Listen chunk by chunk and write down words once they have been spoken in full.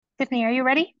Tiffany, are you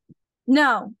ready?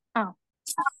 No, Oh,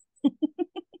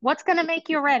 what's gonna make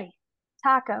you ready?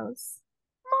 tacos.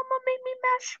 Mama made me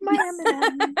mash my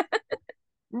M&M.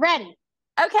 Ready.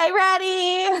 Okay,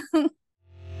 ready.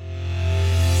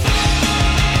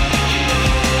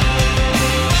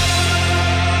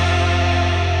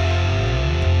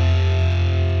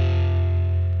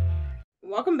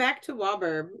 Welcome back to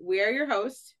WABRB. We are your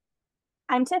hosts,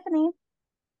 I'm Tiffany.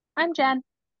 I'm Jen.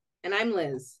 and I'm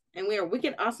Liz, and we are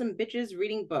wicked awesome bitches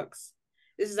reading books.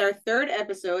 This is our third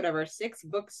episode of our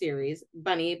 6-book series,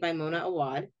 Bunny by Mona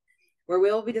Awad, where we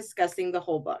will be discussing the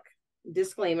whole book.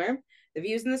 Disclaimer, the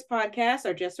views in this podcast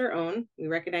are just our own. We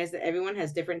recognize that everyone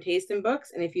has different taste in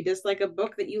books, and if you dislike a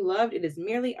book that you loved, it is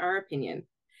merely our opinion.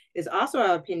 It is also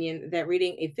our opinion that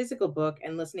reading a physical book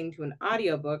and listening to an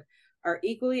audiobook are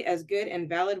equally as good and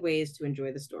valid ways to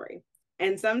enjoy the story.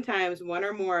 And sometimes one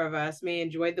or more of us may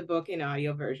enjoy the book in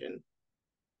audio version.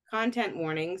 Content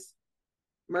warnings: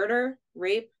 murder,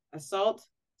 rape, assault,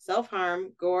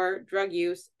 self-harm, gore, drug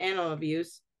use, animal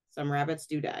abuse. Some rabbits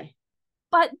do die.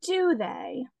 But do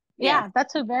they? Yeah,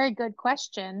 that's a very good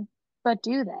question. But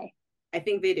do they? I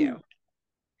think they do.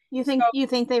 You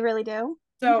think they really do?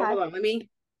 So Okay. hold on, okay.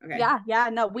 Yeah,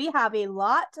 no, we have a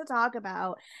lot to talk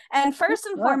about. And first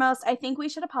and foremost, I think we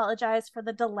should apologize for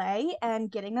the delay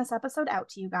and getting this episode out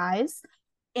to you guys.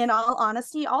 In all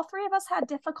honesty, all three of us had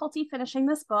difficulty finishing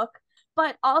this book,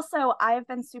 but also I've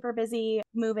been super busy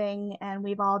moving and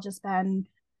we've all just had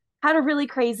a really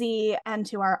crazy end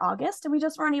to our August and we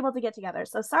just weren't able to get together.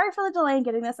 So sorry for the delay in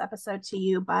getting this episode to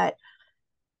you, but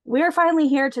we're finally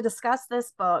here to discuss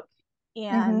this book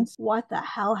and what the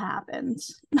hell happened.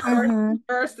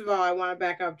 First of all, I want to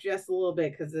back up just a little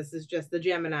bit because this is just the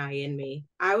Gemini in me.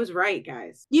 I was right,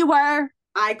 guys. You were.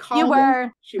 I called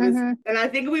her. She was, and I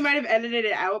think we might have edited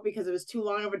it out because it was too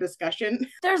long of a discussion.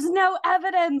 There's no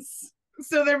evidence.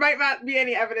 So there might not be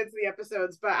any evidence in the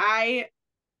episodes, but I,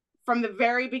 from the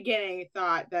very beginning,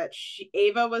 thought that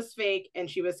Ava was fake and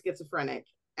she was schizophrenic.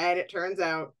 And it turns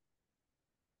out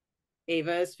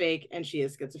Ava is fake and she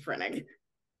is schizophrenic.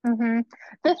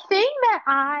 The thing that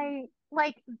I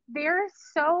like, there's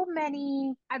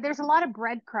a lot of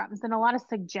breadcrumbs and a lot of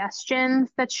suggestions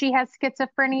that she has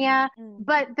schizophrenia.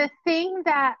 But the thing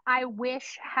that I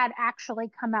wish had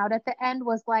actually come out at the end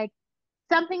was like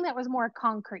something that was more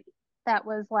concrete. That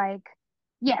was like,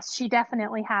 yes, she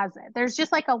definitely has it. There's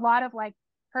just like a lot of like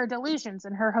her delusions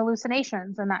and her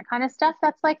hallucinations and that kind of stuff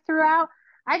that's like throughout.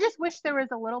 I just wish there was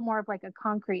a little more of like a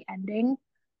concrete ending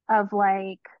of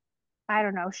like, I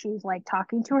don't know, she's like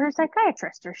talking to her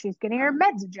psychiatrist or she's getting her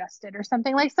meds adjusted or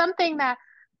something that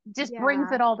just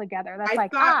brings it all together. That's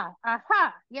yeah.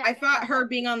 I thought her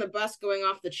being on the bus going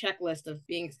off the checklist of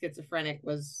being schizophrenic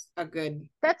was a good.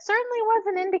 That certainly was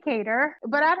an indicator,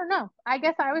 but I don't know. I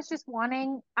guess I was just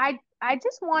I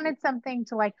just wanted something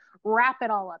to like wrap it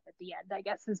all up at the end, I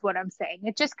guess is what I'm saying.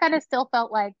 It just kind of still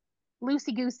felt like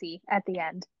loosey-goosey at the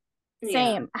end.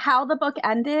 Same. How the book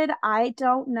ended, I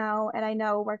don't know. And I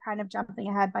know we're kind of jumping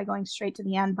ahead by going straight to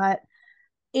the end, but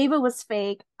Ava was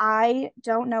fake. I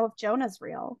don't know if Jonah's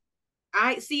real.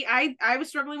 I was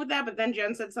struggling with that, but then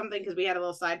Jen said something because we had a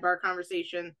little sidebar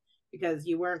conversation because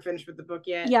you weren't finished with the book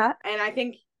yet. Yeah. And I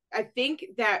think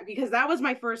that because that was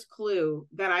my first clue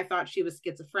that I thought she was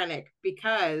schizophrenic,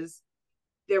 because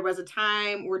there was a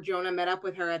time where Jonah met up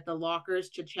with her at the lockers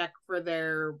to check for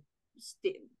their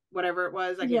whatever it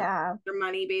was, their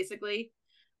money basically,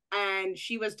 and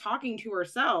she was talking to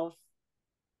herself,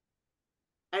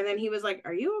 and then he was like,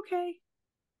 "Are you okay?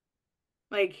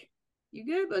 Like, you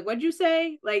good? Like, what'd you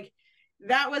say?" Like,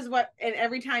 that was what. And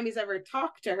every time he's ever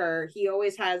talked to her, he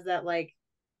always has that like,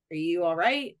 "Are you all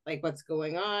right? Like, what's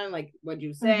going on? Like, what'd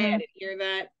you say? I didn't hear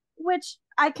that." Which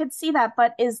I could see that,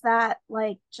 but is that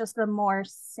like just the more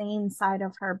sane side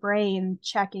of her brain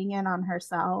checking in on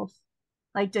herself?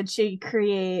 Like, did she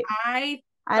create? I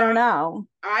don't know.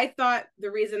 I thought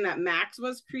the reason that Max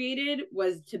was created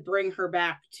was to bring her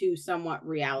back to somewhat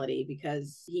reality,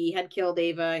 because he had killed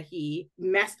Ava. He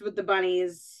messed with the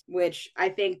bunnies, which I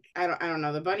think, I don't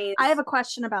know, the bunnies. I have a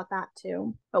question about that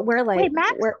too, but we're like, wait,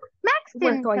 Max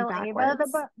didn't kill backwards.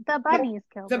 Ava. The bunnies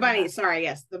killed the Ava. Bunnies. Sorry,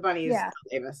 yes, the bunnies killed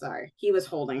Ava. Sorry, he was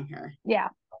holding her. Yeah.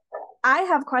 I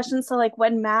have questions. So, like,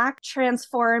 when Mac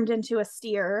transformed into a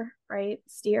steer, right?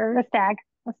 Steer, a stag.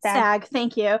 Stag,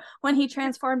 thank you. When he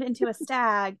transformed into a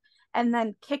stag and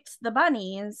then kicked the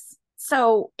bunnies.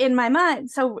 So in my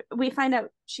mind, so we find out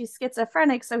she's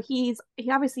schizophrenic. So he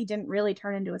obviously didn't really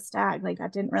turn into a stag. Like,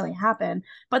 that didn't really happen.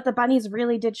 But the bunnies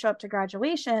really did show up to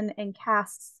graduation in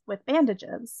casts with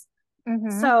bandages.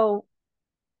 So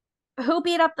who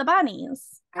beat up the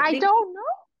bunnies? I don't know.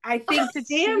 I think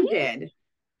Sam did.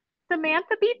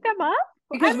 Samantha beat them up?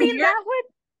 Because that's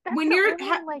when the you're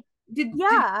only, like, did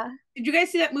you guys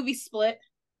see that movie Split?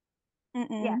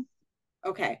 yes.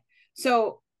 Okay.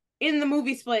 So in the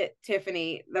movie Split,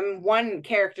 Tiffany, the one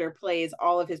character plays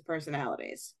all of his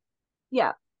personalities.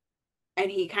 Yeah. And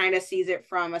he kind of sees it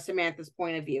from a Samantha's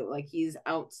point of view, like he's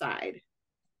outside.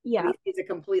 Yeah. And he's a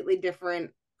completely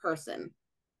different person.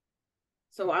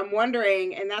 So I'm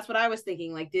wondering, and that's what I was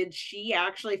thinking, like, did she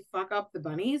actually fuck up the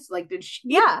bunnies? Like, did she?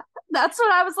 Yeah, that's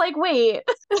what I was like, wait.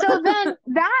 So then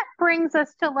that brings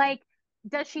us to, like,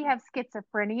 does she have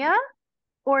schizophrenia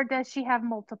or does she have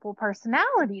multiple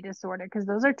personality disorder? Because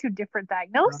those are two different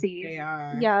diagnoses. They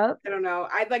are. Yeah. I don't know.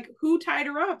 I'd like, who tied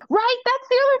her up? Right, that's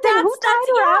the other thing. Who tied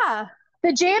her up? Yeah.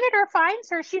 The janitor finds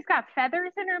her. She's got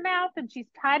feathers in her mouth and she's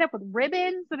tied up with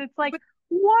ribbons. And it's like,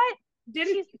 what?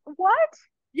 What?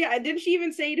 Yeah, didn't she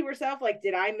even say to herself, like,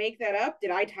 did I make that up?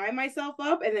 Did I tie myself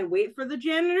up and then wait for the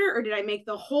janitor? Or did I make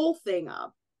the whole thing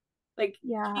up? Like,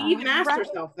 yeah, she even asked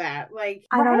herself that. Like,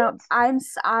 I don't know.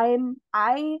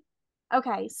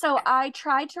 Okay, so I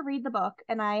tried to read the book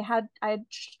and I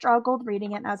struggled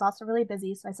reading it and I was also really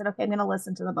busy. So I said, okay, I'm going to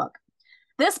listen to the book.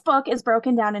 This book is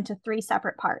broken down into 3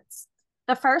 separate parts.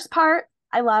 The first part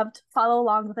I loved, follow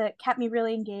along with it, kept me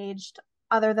really engaged,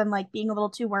 other than like being a little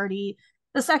too wordy.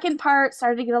 The second part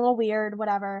started to get a little weird,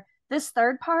 whatever. This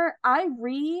third part, I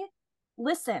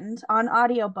re-listened on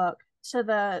audiobook to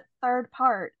the third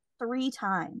part 3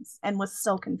 times and was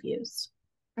still confused.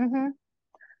 Mm-hmm.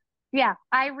 Yeah,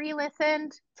 I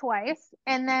re-listened twice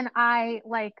and then I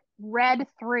like read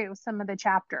through some of the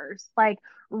chapters. Like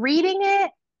reading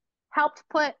it helped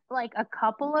put like a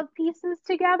couple of pieces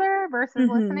together versus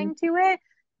listening to it.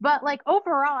 But like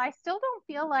overall, I still don't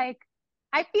feel like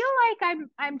I feel like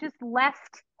I'm just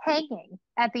left hanging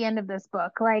at the end of this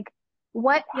book. Like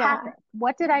what happened?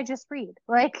 What did I just read?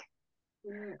 Like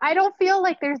I don't feel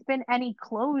like there's been any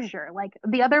closure. Like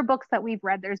the other books that we've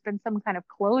read, there's been some kind of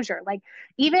closure. Like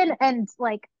even and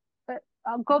like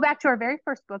I'll go back to our very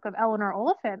first book of Eleanor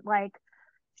Oliphant. Like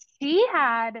she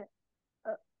had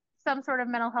some sort of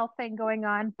mental health thing going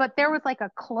on, but there was like a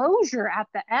closure at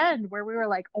the end where we were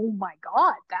like, oh my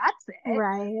God, that's it.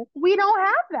 Right. We don't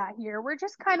have that here. We're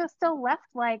just kind of still left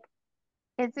like,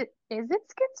 is it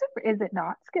schizophrenia? Is it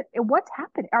not? What's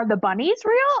happening? Are the bunnies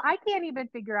real? I can't even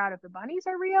figure out if the bunnies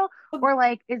are real or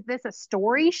like, is this a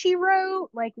story she wrote?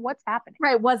 Like, what's happening?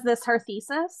 Right. Was this her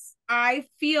thesis? I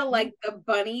feel like the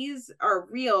bunnies are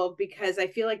real because I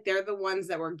feel like they're the ones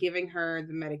that were giving her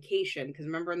the medication. Because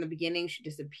remember in the beginning, she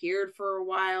disappeared for a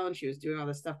while and she was doing all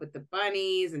this stuff with the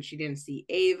bunnies and she didn't see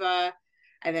Ava.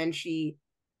 And then she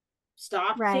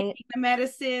stopped taking the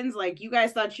medicines. Like you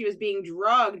guys thought she was being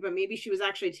drugged, but maybe she was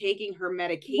actually taking her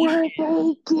medication.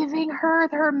 Were they giving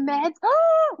her meds?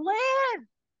 Oh,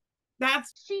 Liz!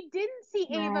 She didn't see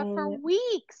Ava for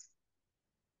weeks.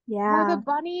 Yeah. Were the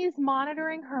bunnies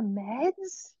monitoring her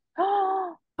meds?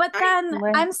 But then,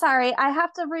 I'm sorry, I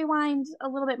have to rewind a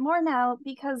little bit more now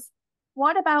because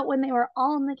what about when they were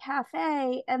all in the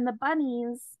cafe and the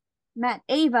bunnies met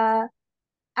Ava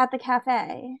at the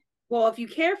cafe? Well, if you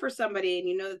care for somebody and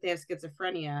you know that they have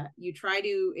schizophrenia, you try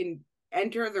to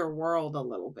enter their world a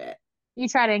little bit. You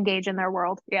try to engage in their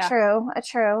world. Yeah. True.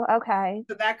 Okay.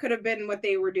 So that could have been what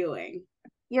they were doing.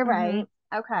 You're right.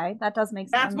 Okay. That does make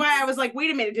sense. That's why I was like,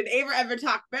 wait a minute, did Ava ever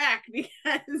talk back?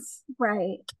 Because.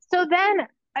 Right. So then,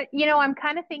 I'm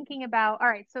kind of thinking about, all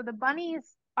right, so the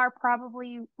bunnies are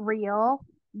probably real.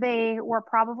 They were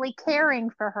probably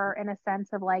caring for her in a sense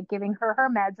of like giving her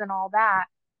meds and all that.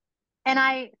 And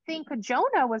I think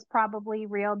Jonah was probably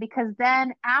real because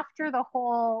then after the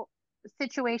whole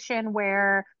situation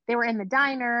where they were in the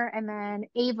diner and then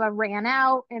Ava ran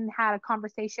out and had a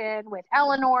conversation with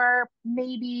Eleanor,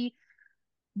 maybe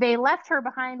they left her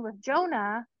behind with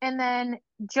Jonah and then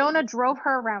Jonah drove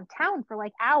her around town for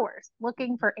like hours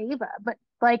looking for Ava, but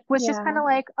like was just kind of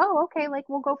like, oh, okay, like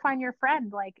we'll go find your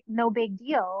friend, like no big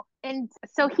deal. And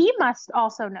so he must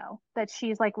also know that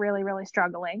she's like really, really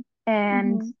struggling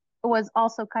and was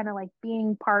also kind of like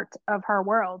being part of her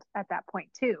world at that point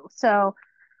too. So,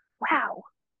 wow,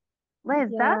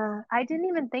 Liz, I didn't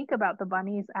even think about the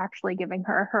bunnies actually giving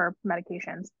her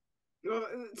medications.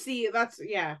 See,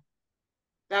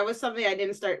 that was something I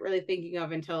didn't start really thinking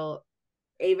of until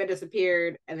Ava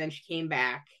disappeared and then she came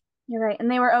back. You're right.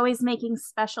 And they were always making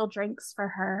special drinks for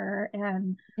her.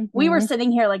 And we were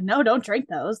sitting here like, no, don't drink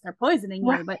those. They're poisoning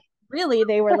you. But really,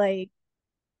 they were like,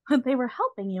 they were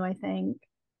helping you, I think.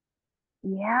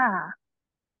 Yeah.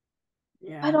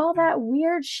 But all that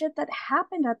weird shit that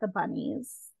happened at the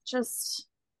bunnies, just,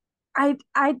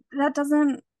 that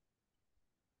doesn't,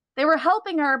 They were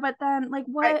helping her, but then like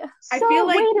what? I feel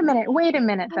like wait a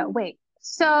minute though. Wait.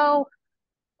 So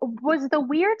was the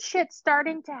weird shit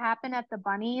starting to happen at the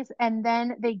bunnies and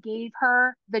then they gave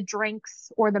her the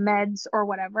drinks or the meds or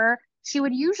whatever? She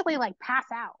would usually like pass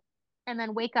out and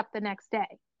then wake up the next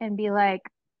day and be like,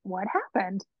 what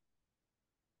happened?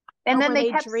 And then were they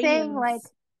they kept saying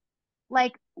dreams?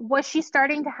 like, was she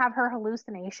starting to have her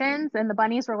hallucinations? And the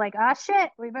bunnies were like, ah, shit,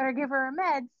 we better give her her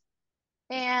meds.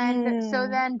 And so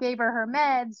then gave her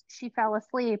meds. She fell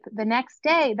asleep the next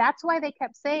day. That's why they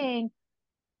kept saying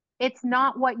it's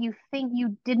not what you think.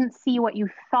 You didn't see what you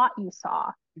thought you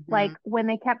saw. Like when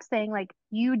they kept saying like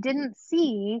you didn't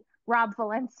see Rob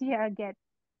Valencia get,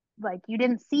 like you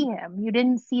didn't see him. You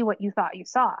didn't see what you thought you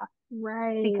saw.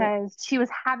 Right. Because she was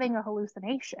having a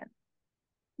hallucination.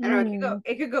 I don't know,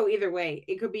 it could go either way.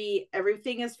 It could be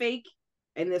everything is fake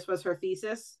and this was her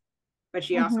thesis, but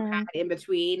she also had in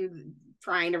between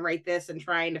trying to write this and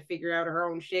trying to figure out her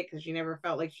own shit because she never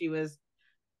felt like she was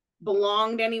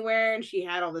belonged anywhere, and she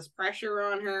had all this pressure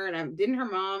on her. And didn't her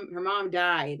mom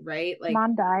died, right? Like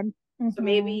mom died. So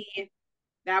maybe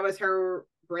that was her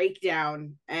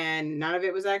breakdown and none of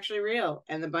it was actually real,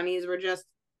 and the bunnies were just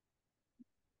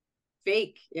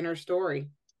fake in her story.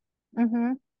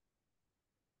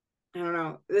 I don't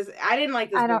know. I didn't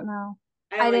like this book. I don't know.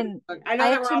 I didn't. I know I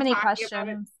that have we're too all many talking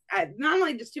questions. about it. Not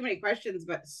only just too many questions,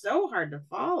 but so hard to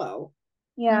follow.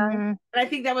 Yeah. And I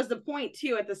think that was the point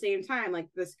too. At the same time, like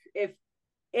this,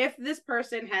 if this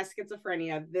person has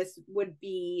schizophrenia, this would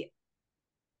be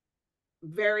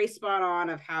very spot on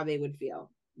of how they would feel.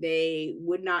 They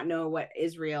would not know what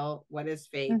is real, what is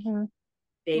fake.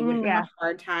 They would have a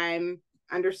hard time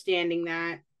understanding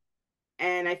that.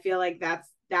 And I feel like that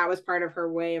was part of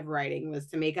her way of writing, was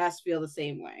to make us feel the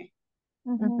same way.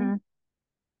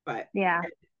 But yeah,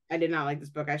 I did not like this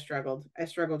book. I struggled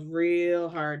real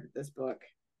hard with this book.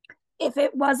 If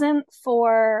it wasn't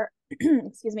for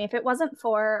excuse me, if it wasn't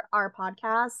for our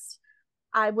podcast,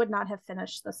 I would not have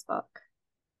finished this book.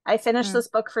 I finished this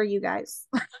book for you guys.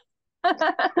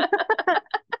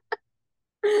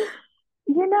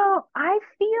 You know, I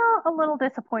feel a little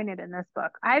disappointed in this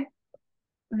book.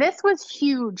 This was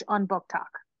huge on Book Talk,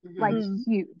 like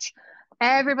huge.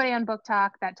 Everybody on Book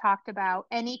Talk that talked about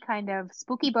any kind of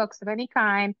spooky books of any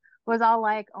kind was all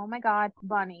like, oh my God,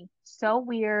 Bunny, so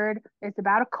weird. It's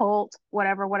about a cult,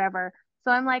 whatever.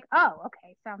 So I'm like, oh,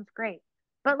 okay, sounds great.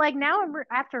 But like now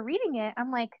after reading it, I'm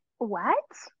like, what?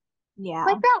 Yeah.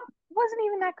 Like that wasn't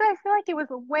even that good. I feel like it was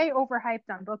way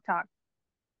overhyped on Book Talk.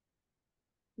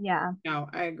 Yeah. No,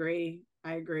 I agree.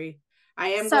 I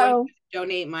am going to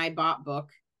donate my bought book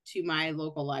to my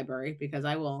local library because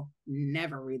I will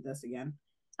never read this again.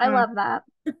 I love that.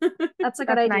 That's a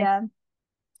good idea.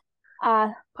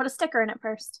 Nice. Put a sticker in it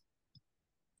first.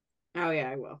 Oh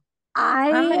yeah, I will.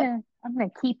 I'm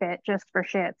gonna keep it just for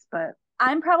shits, but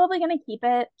I'm probably gonna keep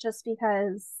it just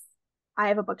because I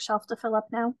have a bookshelf to fill up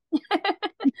now.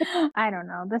 I don't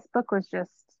know. This book was just,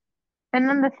 and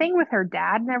then the thing with her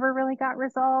dad never really got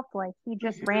resolved. Like he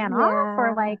just ran off,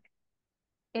 or like,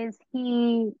 is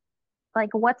he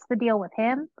like, what's the deal with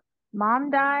him?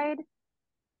 Mom died,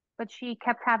 but she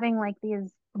kept having like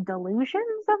these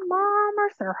delusions of mom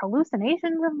or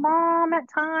hallucinations of mom at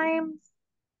times.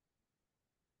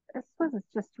 This was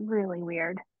just really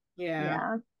weird.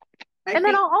 Yeah. And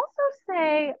then I'll also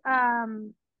say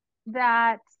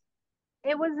that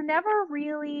it was never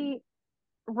really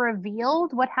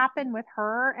revealed what happened with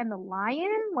her and the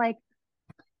lion. Like,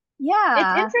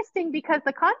 it's interesting because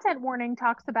the content warning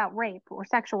talks about rape or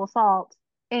sexual assault,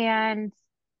 and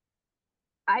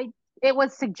it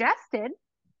was suggested,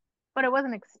 but it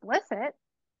wasn't explicit.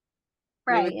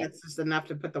 Right. Maybe that's just enough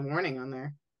to put the warning on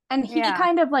there. And he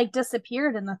kind of like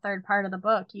disappeared in the third part of the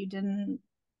book.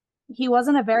 He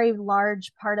wasn't a very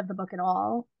large part of the book at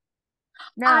all.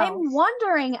 No. I'm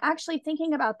wondering, actually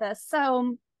thinking about this.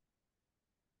 So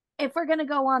if we're going to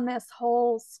go on this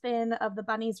whole spin of the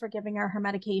bunnies were giving her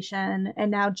medication and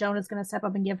now Jonah's going to step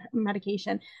up and give her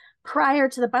medication, prior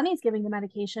to the bunnies giving the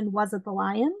medication, was it the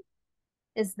lion?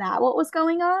 Is that what was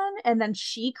going on? And then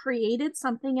she created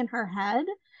something in her head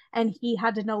and he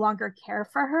had to no longer care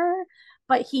for her,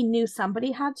 but he knew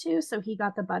somebody had to, so he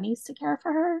got the bunnies to care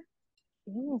for her.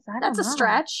 Jeez, that's a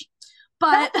stretch,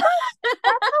 but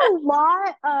that's a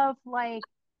lot of like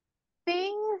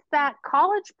things that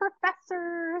college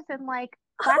professors and like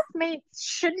classmates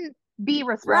shouldn't be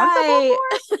responsible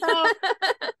for.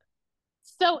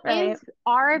 So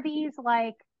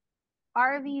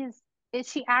is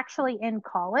she actually in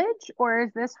college, or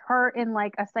is this her in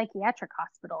like a psychiatric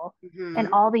hospital and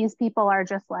all these people are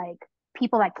just like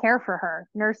people that care for her,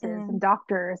 nurses and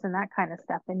doctors and that kind of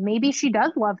stuff. And maybe she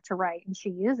does love to write and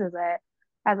she uses it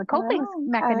as a coping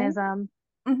mechanism.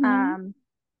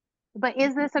 But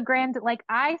is this a grand, like,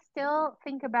 I still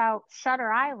think about Shutter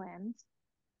Island,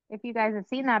 if you guys have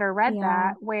seen that or read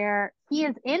that, where he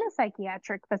is in a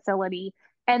psychiatric facility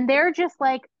and they're just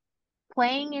like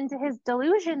playing into his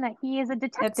delusion that he is a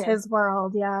detective. It's his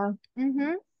world. Yeah.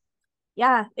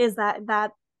 Yeah. Is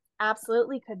that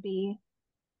absolutely could be.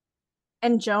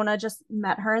 And Jonah just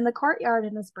met her in the courtyard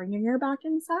and is bringing her back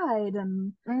inside.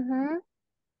 And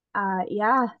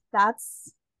yeah,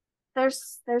 there's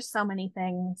so many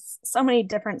things, so many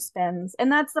different spins.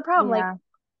 And that's the problem. Like,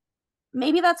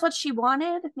 maybe that's what she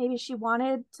wanted. Maybe she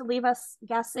wanted to leave us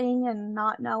guessing and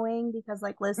not knowing, because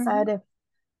like Liz said, if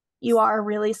you are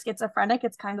really schizophrenic,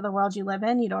 it's kind of the world you live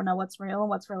in. You don't know what's real and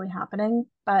what's really happening.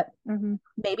 But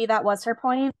maybe that was her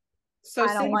point. So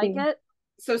I don't like it.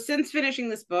 So since finishing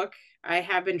this book, I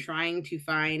have been trying to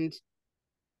find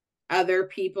other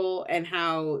people and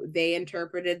how they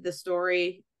interpreted the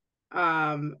story.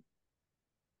 And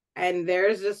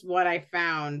there's just what I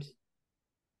found.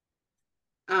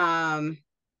 And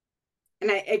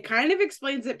it kind of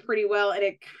explains it pretty well, and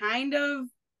it kind of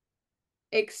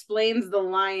explains the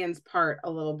lion's part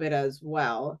a little bit as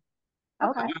well.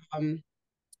 Okay.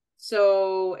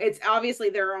 So it's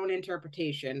obviously their own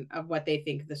interpretation of what they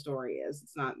think the story is.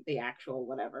 It's not the actual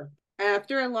whatever.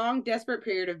 After a long, desperate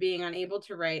period of being unable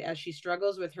to write as she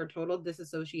struggles with her total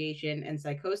disassociation and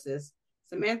psychosis,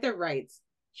 Samantha writes.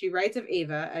 She writes of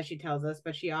Ava, as she tells us,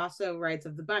 but she also writes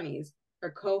of the bunnies,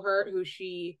 her cohort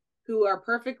who are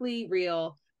perfectly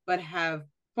real, but have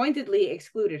pointedly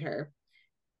excluded her.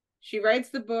 She writes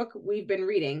the book we've been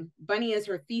reading. Bunny is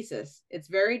her thesis. It's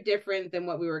very different than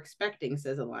what we were expecting,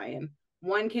 says a lion.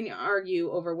 One can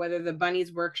argue over whether the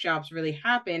bunny's workshops really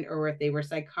happened or if they were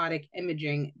psychotic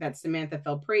imaging that Samantha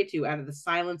fell prey to out of the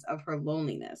silence of her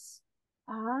loneliness.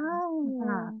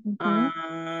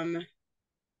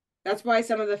 That's why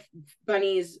some of the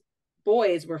bunny's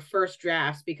boys were first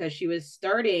drafts, because she was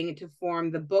starting to form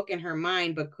the book in her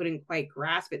mind but couldn't quite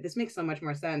grasp it. This makes so much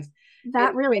more sense.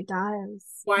 That really does.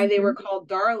 Why they were called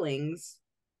darlings,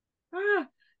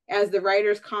 as the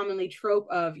writers commonly trope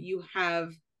of you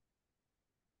have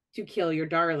to kill your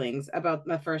darlings about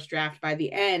the first draft. By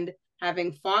the end,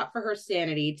 having fought for her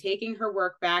sanity, taking her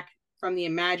work back from the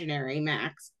imaginary,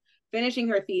 Max, finishing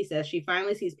her thesis, she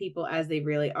finally sees people as they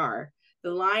really are.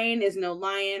 The lion is no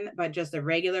lion, but just a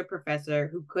regular professor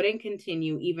who couldn't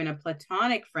continue even a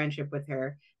platonic friendship with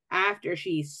her after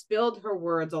she spilled her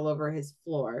words all over his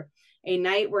floor. A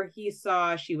night where he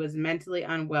saw she was mentally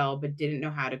unwell, but didn't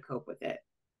know how to cope with it.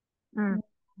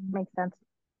 Makes sense.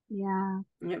 Yeah.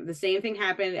 The same thing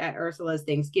happened at Ursula's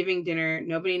Thanksgiving dinner.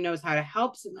 Nobody knows how to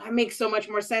help. So that makes so much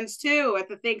more sense too at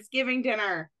the Thanksgiving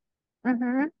dinner.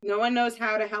 No one knows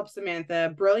how to help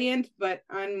Samantha. Brilliant, but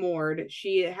unmoored.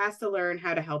 She has to learn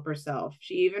how to help herself.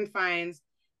 She even finds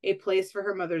a place for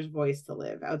her mother's voice to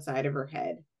live outside of her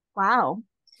head. Wow.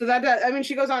 So that does, I mean,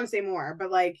 she goes on to say more, but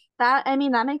like that, I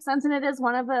mean, that makes sense. And it is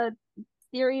one of the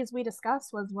theories we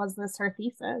discussed was this her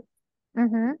thesis?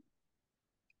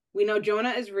 We know Jonah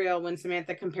is real when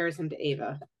Samantha compares him to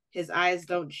Ava. His eyes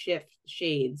don't shift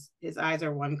shades. His eyes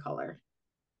are one color.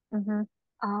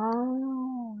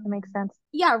 Oh, that makes sense.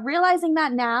 Yeah, realizing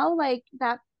that now, like,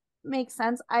 that makes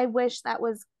sense. I wish that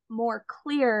was more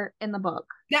clear in the book.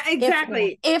 Yeah,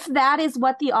 exactly. If that is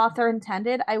what the author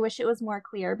intended, I wish it was more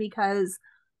clear, because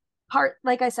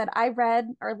like I said, I read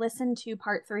or listened to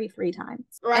part 3 times.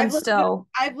 I've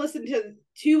listened to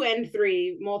 2 and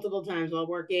 3 multiple times while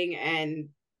working and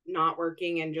not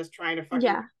working and just trying to fucking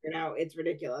figure it out. It's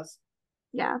ridiculous.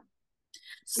 Yeah.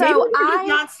 So I'm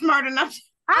not smart enough.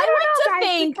 I don't know,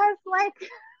 guys, because like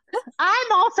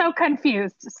I'm also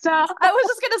confused. So I was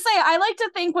just gonna say, I like to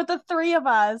think with the 3 of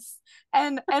us,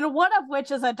 and one of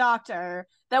which is a doctor,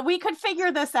 that we could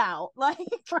figure this out. Like,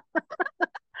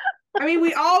 I mean,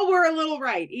 we all were a little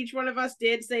right. Each one of us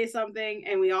did say something,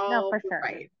 and we all were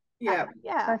right. Yeah,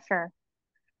 for sure.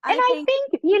 And I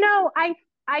think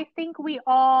I think we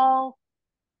all,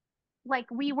 like,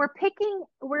 we're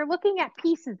looking at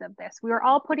pieces of this. We were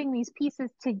all putting these pieces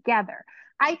together.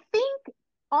 I think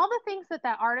all the things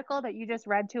that article that you just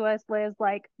read to us, Liz,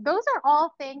 like, those are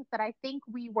all things that I think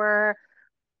we were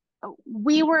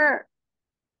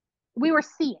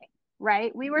seeing,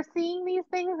 right? We were seeing these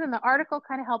things, and the article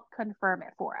kind of helped confirm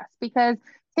it for us, because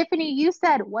Tiffany, you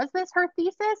said, was this her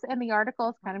thesis? And the article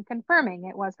is kind of confirming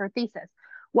it was her thesis.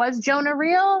 Was Jonah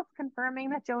real?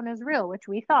 Confirming that Jonah is real, which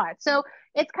we thought. So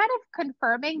it's kind of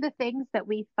confirming the things that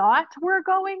we thought were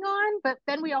going on, but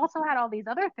then we also had all these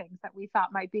other things that we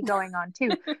thought might be going on too.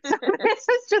 So this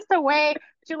is just a way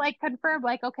to like confirm,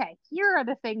 like, okay, here are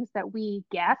the things that we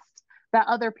guessed that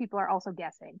other people are also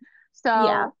guessing. So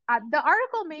Yeah. the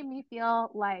article made me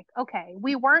feel like, okay,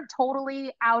 we weren't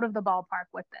totally out of the ballpark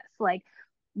with this. Like,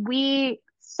 we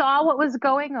saw what was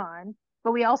going on,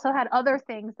 but we also had other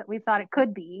things that we thought it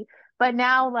could be. But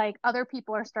now, like, other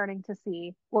people are starting to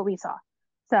see what we saw.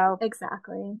 So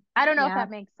Exactly. I don't know if Yeah. that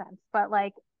makes sense, but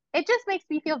like, it just makes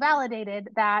me feel validated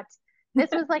that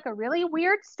this was like a really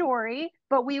weird story,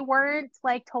 but we weren't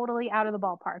like totally out of the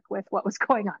ballpark with what was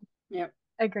going on. Yep.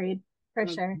 Agreed, for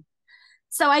sure.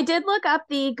 So I did look up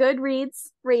the Goodreads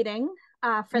rating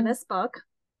for this book.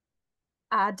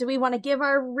 Do we want to give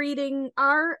our rating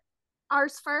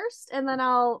ours first, and then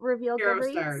I'll reveal 0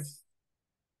 Goodreads? stars.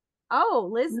 Oh,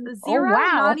 Liz, 0? Oh,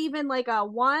 wow. Not even like a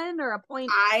 1 or a point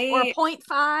or a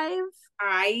 0.5?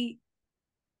 I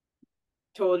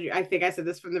told you, I think I said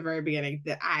this from the very beginning,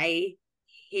 that I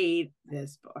hate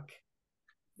this book.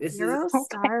 This 0 is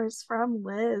stars from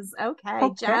Liz.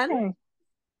 Okay, Jen?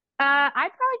 I'd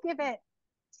probably give it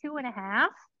 2.5.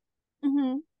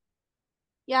 Mm-hmm.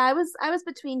 Yeah, I was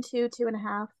between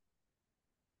 2.5.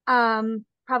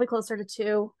 Probably closer to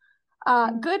 2.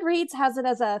 Goodreads has it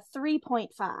as a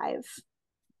 3.5.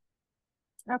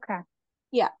 Okay.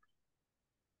 Yeah.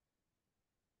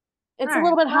 It's a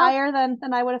little bit higher than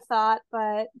I would have thought,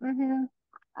 but you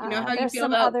know how you feel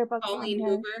some about other books Colleen on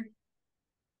here. Hoover?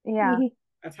 Yeah.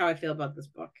 That's how I feel about this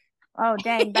book. Oh,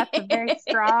 dang. That's a very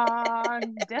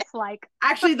strong dislike.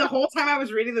 Actually, the whole time I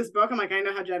was reading this book, I'm like, I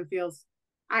know how Jen feels.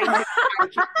 I know how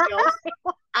she feels.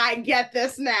 I get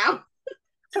this now.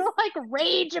 Like,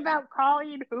 rage about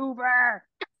Colleen Hoover.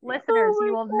 Listeners,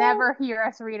 you will never hear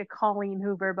us read a Colleen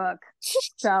Hoover book.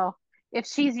 So if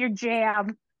she's your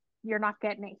jam, you're not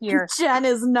getting it here. Jen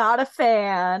is not a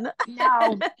fan.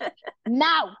 No.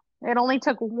 No. It only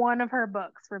took one of her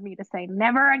books for me to say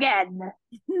never again.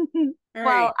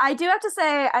 Well, I do have to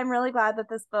say I'm really glad that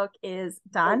this book is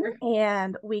done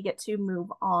and we get to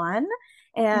move on.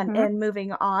 And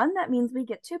moving on, that means we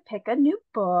get to pick a new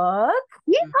book.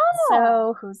 Yeah.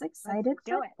 So who's excited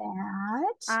for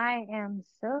that? I am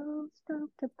so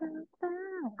stoked about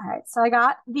that. All right, so I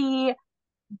got the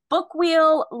book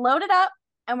wheel loaded up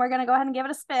and we're gonna go ahead and give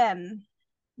it a spin.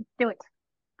 Do it.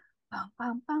 Bum,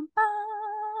 bum, bum, bum.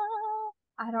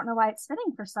 I don't know why it's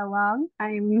spinning for so long.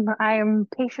 I'm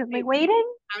patiently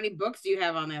waiting. How many books do you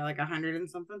have on there? Like 100 and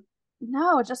something?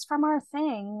 No, just from our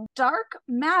thing. Dark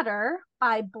Matter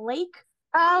by Blake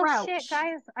Crouch. Shit,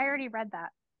 guys. I already read that.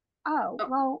 Oh,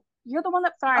 well, you're the one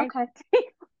that... Sorry. Okay.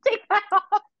 Take that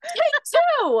off. Take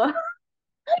 2!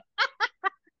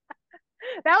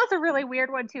 That was a really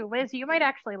weird one, too. Liz, you might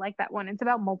actually like that one. It's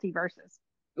about multiverses.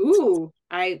 Ooh,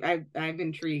 I'm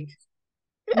intrigued.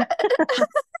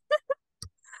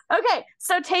 Okay,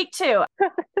 so take 2.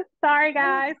 Sorry,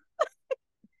 guys.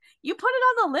 You put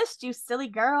it on the list, you silly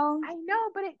girl. I know,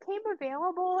 but it came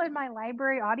available in my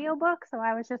library audiobook, so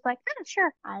I was just like,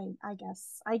 sure. I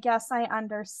guess I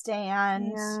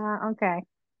understand. Yeah, okay.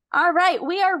 All right,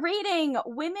 we are reading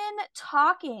Women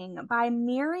Talking by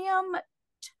Miriam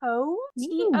Toews,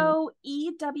 Toews.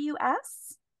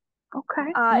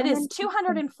 Okay. It is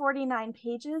 249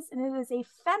 pages, and it is a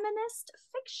feminist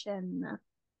fiction.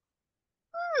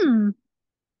 I'm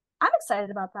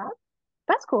excited about that.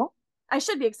 That's cool. I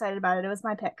should be excited about it. It was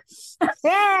my pick.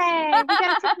 Yay! We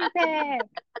got a pick.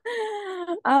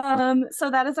 So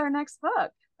that is our next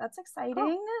book. That's exciting.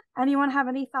 Cool. Anyone have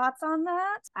any thoughts on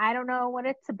that? I don't know what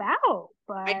it's about,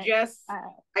 but I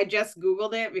just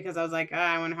Googled it because I was like,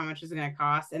 I wonder how much it's going to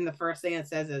cost. And the first thing it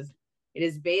says is, it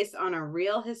is based on a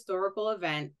real historical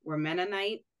event where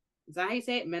Mennonite, is that how you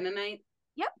say it? Mennonite?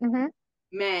 Yep. Mm-hmm.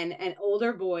 Men and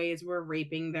older boys were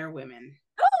raping their women.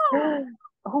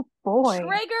 Oh boy.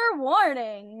 Trigger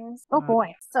warnings. Oh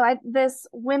boy. So this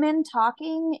Women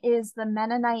Talking is the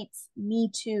Mennonites' Me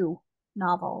Too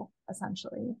novel,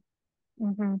 essentially.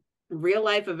 Mm-hmm. Real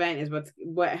life event is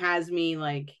what has me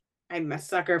like, I'm a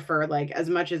sucker for, like, as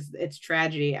much as it's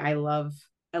tragedy, I love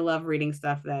reading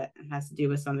stuff that has to do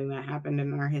with something that happened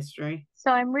in our history.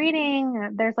 So I'm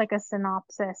reading, there's like a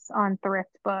synopsis on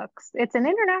Thrift Books. It's an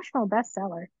international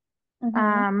bestseller.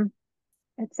 Mm-hmm.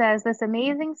 It says, this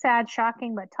amazing, sad,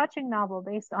 shocking, but touching novel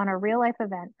based on a real-life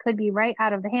event could be right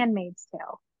out of The Handmaid's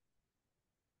Tale.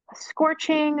 A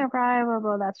scorching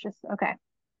arrival, that's just, okay.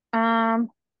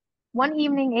 One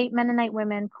evening, 8 Mennonite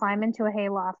women climb into a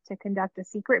hayloft to conduct a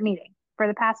secret meeting. For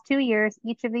the past 2 years,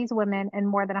 each of these women and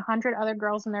more than 100 other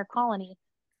girls in their colony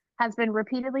has been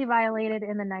repeatedly violated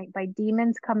in the night by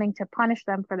demons coming to punish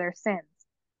them for their sins.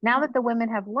 Now that the women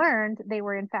have learned they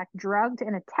were in fact drugged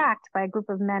and attacked by a group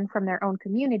of men from their own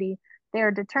community, they are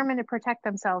determined to protect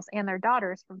themselves and their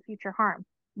daughters from future harm.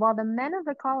 While the men of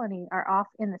the colony are off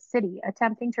in the city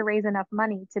attempting to raise enough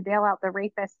money to bail out the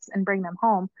rapists and bring them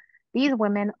home, these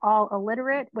women, all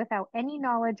illiterate, without any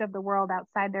knowledge of the world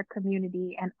outside their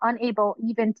community and unable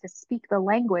even to speak the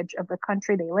language of the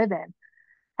country they live in,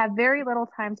 have very little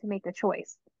time to make a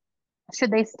choice.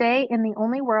 Should they stay in the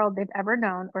only world they've ever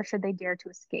known, or should they dare to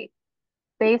escape?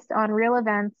 Based on real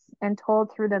events and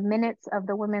told through the minutes of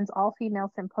the Women's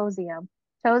All-Female Symposium,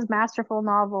 Toe's masterful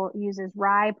novel uses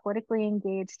wry, politically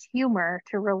engaged humor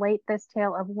to relate this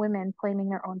tale of women claiming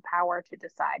their own power to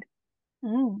decide.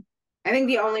 I think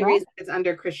the only reason it's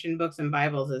under Christian books and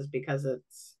Bibles is because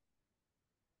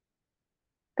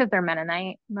they're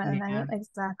Mennonite. Mennonite,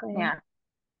 exactly.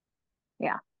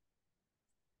 Yeah.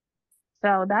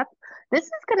 So this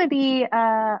is going to be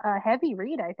a heavy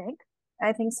read, I think.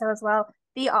 I think so as well.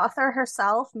 The author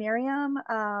herself, Miriam,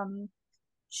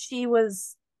 she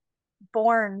was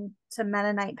born to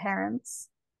Mennonite parents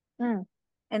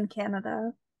in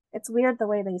Canada. It's weird the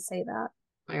way they say that.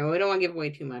 We don't want to give away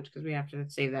too much because we have to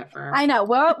save that for I know.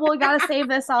 We got to save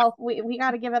this all. We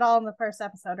got to give it all in the first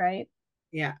episode, right?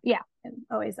 Yeah. And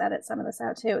always edit some of this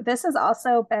out too. This has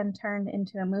also been turned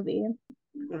into a movie.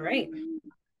 All right.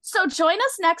 So join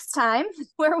us next time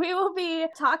where we will be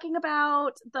talking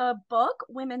about the book,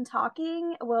 Women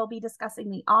Talking. We'll be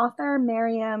discussing the author,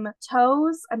 Miriam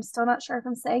Toews. I'm still not sure if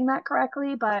I'm saying that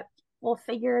correctly, but we'll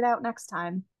figure it out next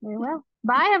time. We will.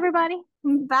 Bye, everybody.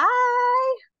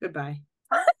 Bye. Goodbye.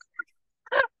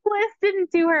 Liz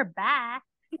didn't do her back.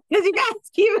 Because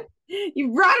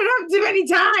you brought it up too many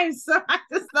times, so I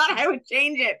just thought I would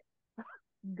change it.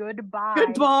 Goodbye.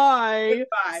 Goodbye.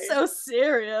 So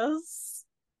serious.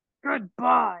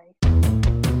 Goodbye.